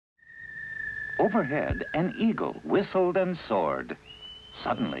Overhead, an eagle whistled and soared.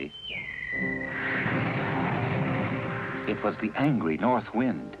 Suddenly, it was the angry north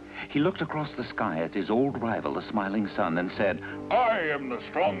wind. He looked across the sky at his old rival, the smiling sun, and said, I am the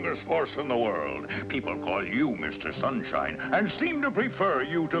strongest force in the world. People call you Mr. Sunshine and seem to prefer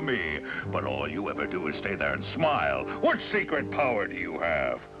you to me. But all you ever do is stay there and smile. What secret power do you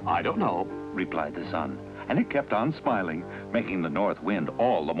have? I don't know, replied the sun, and it kept on smiling, making the north wind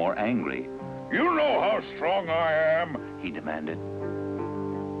all the more angry. You know how strong I am, he demanded.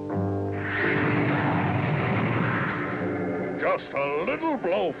 Just a little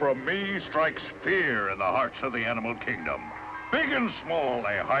blow from me strikes fear in the hearts of the animal kingdom. Big and small,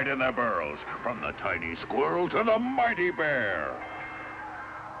 they hide in their burrows, from the tiny squirrel to the mighty bear.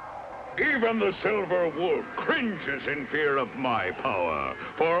 Even the silver wolf cringes in fear of my power,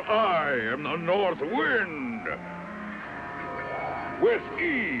 for I am the north wind. With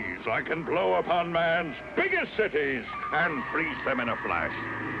ease, I can blow upon man's biggest cities and freeze them in a flash.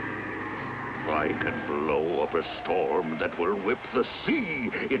 I can blow up a storm that will whip the sea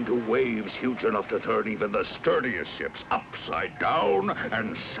into waves huge enough to turn even the sturdiest ships upside down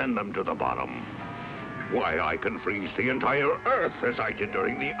and send them to the bottom. Why, I can freeze the entire Earth as I did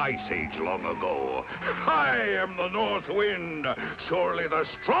during the Ice Age long ago. I am the North Wind, surely the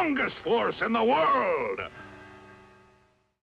strongest force in the world.